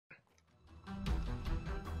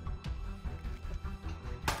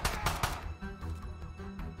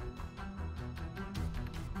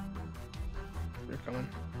coming.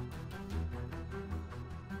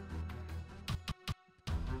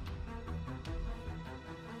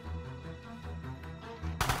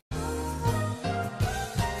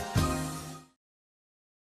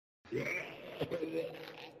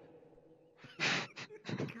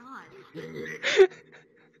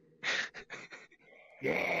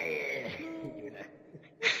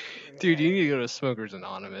 Dude, you need to go to Smokers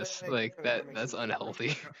Anonymous. Like that's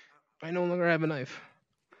unhealthy. I no longer have a knife.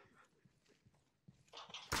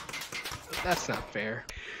 That's not fair.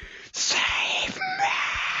 Save me!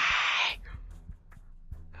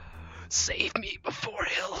 Save me before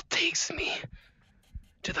hell takes me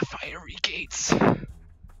to the fiery gates.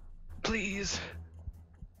 Please.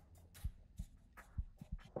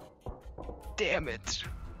 Damn it.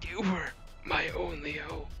 You were my only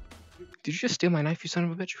hope. Did you just steal my knife, you son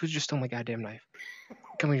of a bitch? Who just stole my goddamn knife?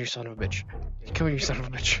 Come here, you son of a bitch. Come here, you son of a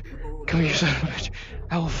bitch. Come here, you son of a bitch.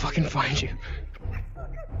 I will fucking find you.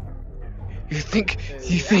 You think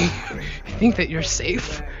that you're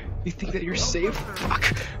safe? You think that you're safe?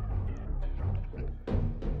 Fuck.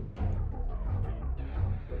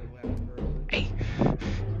 Hey.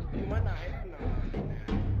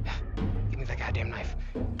 Give me that goddamn knife.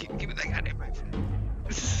 Give me that goddamn knife.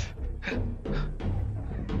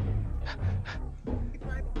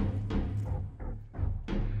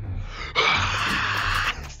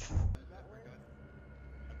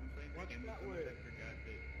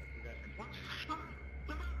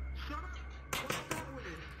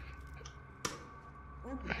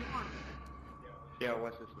 Yeah,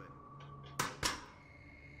 what's this way?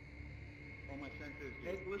 All my senses.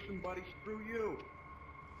 Hey, listen, buddy, screw you.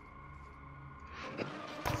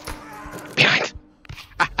 Behind.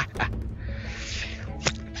 I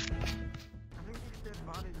think these dead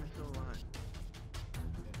bodies are still alive.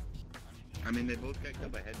 I mean, they both got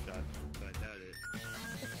killed by headshots, so I doubt it.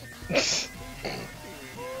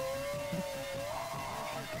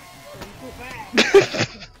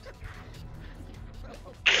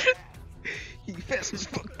 He fast as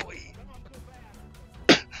fuck, boy.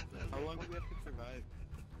 How long do we have to survive?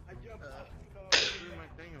 I jumped through my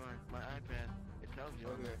thing on my iPad. It tells you.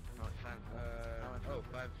 Okay. No, it's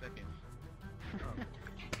 5 seconds.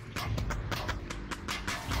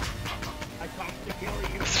 I talked to kill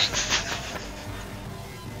you.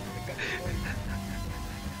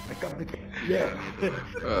 I got the yeah.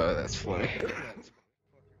 Oh, that's funny.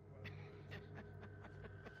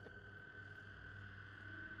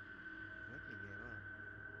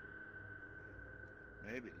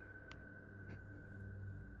 Maybe.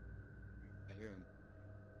 I hear him.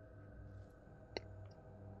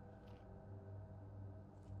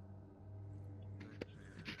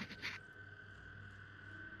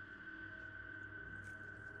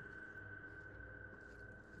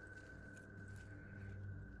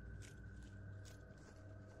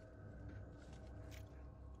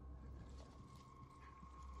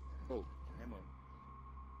 Oh, ammo.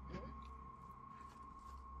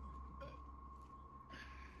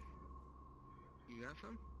 You got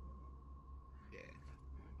some? Yeah.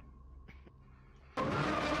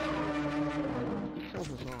 He sells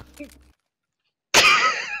us off.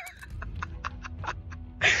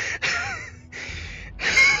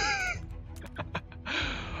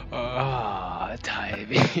 Ah,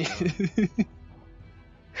 Tybee.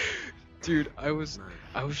 Dude, I was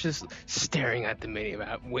just staring at the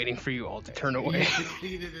minimap, waiting for you all to turn away. You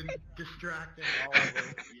succeeded in distracting all of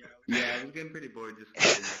us. Yeah, I was getting pretty bored just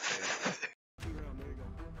standing up there.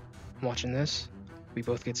 I'm watching this. We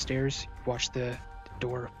both get stairs. Watch the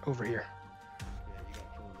door over here.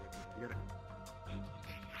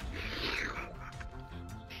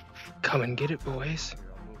 Come and get it, boys.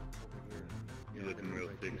 You're looking real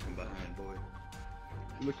thick from behind, boy.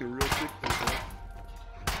 You're looking real thick, boy.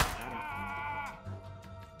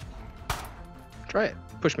 Try it.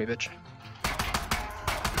 Push me, bitch.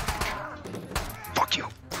 Fuck you.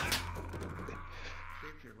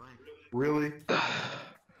 Save your life. Really?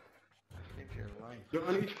 Save your life. They're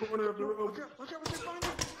on each corner of the road. Watch out, find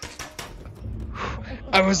them.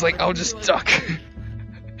 I was like, I'll just duck.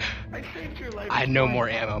 I saved your life. I had no more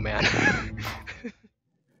ammo, man. Screw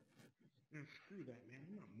that, man.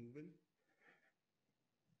 I'm not moving.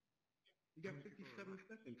 You got 57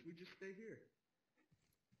 seconds. We just stay here.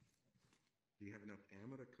 Do you have enough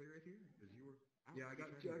ammo to clear it here? Because you were out. Yeah, I got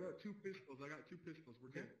two pistols. We're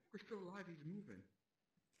good. We're still alive. He's moving.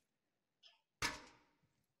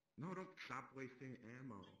 No, don't stop wasting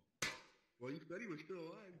ammo. Well, you said he was still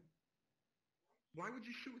alive. Why would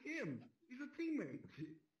you shoot him? He's a teammate.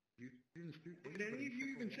 You didn't shoot him. Did any of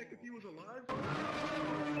you even check if he was alive?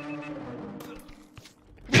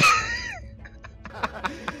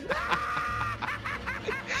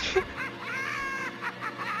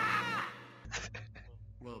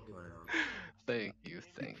 Thank you,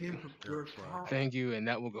 thank you. Came from pure fire. Thank you, and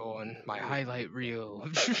that will go on my highlight reel.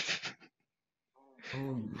 Oh,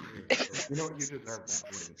 you know what? You deserve that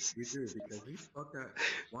win. You do, because you thought that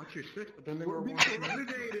watch your six, but then they were watching.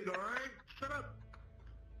 Eliminated, alright? Shut up!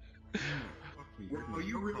 Oh,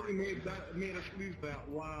 you really made us lose that.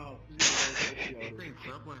 Wow.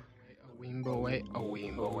 Subway. A weembo way, a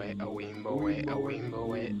weembo way, a weembo way, a weembo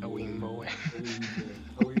way, a weembo way.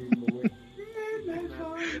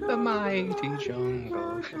 The mighty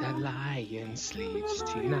jungle, the lion sleeps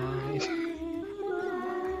tonight.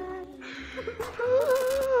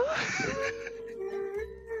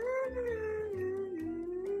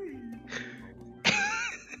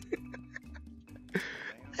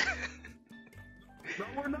 No,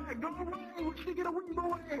 we're not. Go away. We should get a weembo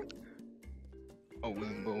way. A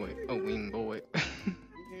weembo way, a weembo way.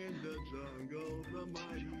 In the jungle, the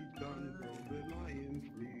mighty jungle, the lion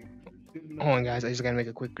sleeps. Hold on, guys. I just gotta make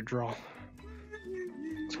a quick draw.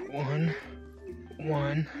 It's 1,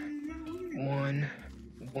 1, 1,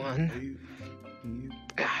 1.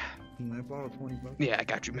 Can I borrow 20 bucks? Yeah, I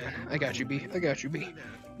got you, man. I got you, B. I got you, B.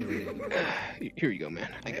 Here you go, man.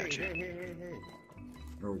 I got you. Hey.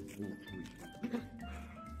 Oh, sweet.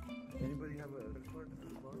 Anybody have a card?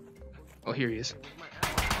 Oh, here he is.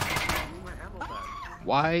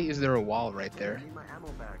 Why is there a wall right there? I need my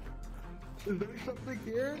ammo back. Is there something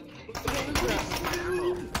here? What is that? My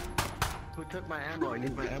ammo. Who took my ammo? I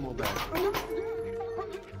need my ammo back.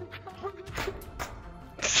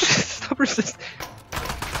 Stop resisting!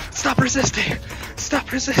 Stop resisting!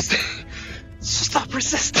 Stop resisting! Stop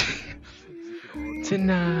resisting!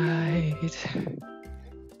 Tonight.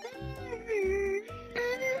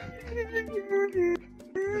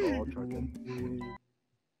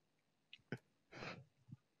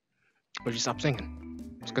 Would you stop singing?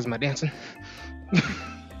 It's because of my dancing.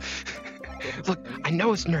 Look, I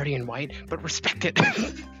know it's nerdy and white, but respect it.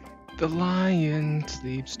 The lion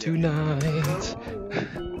sleeps tonight.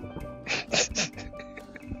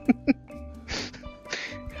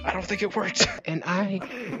 I don't think it worked. And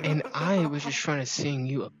I was just trying to sing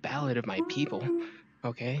you a ballad of my people,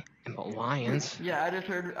 okay? And about lions. Yeah,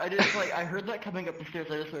 I heard that coming up the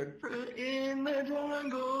stairs. I just heard, in the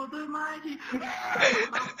jungle, the mighty.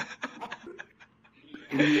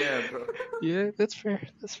 Yeah, bro. Yeah, that's fair.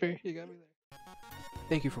 That's fair. You got me there.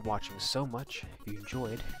 Thank you for watching so much. If you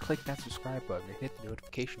enjoyed, click that subscribe button and hit the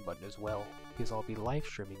notification button as well, because I'll be live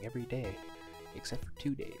streaming every day, except for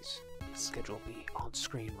 2 days. The schedule will be on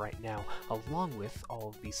screen right now, along with all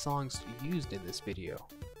of the songs used in this video.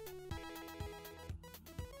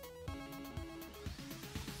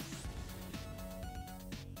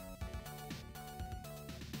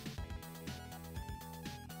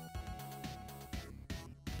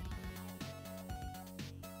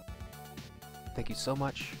 Thank you so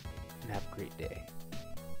much, and have a great day.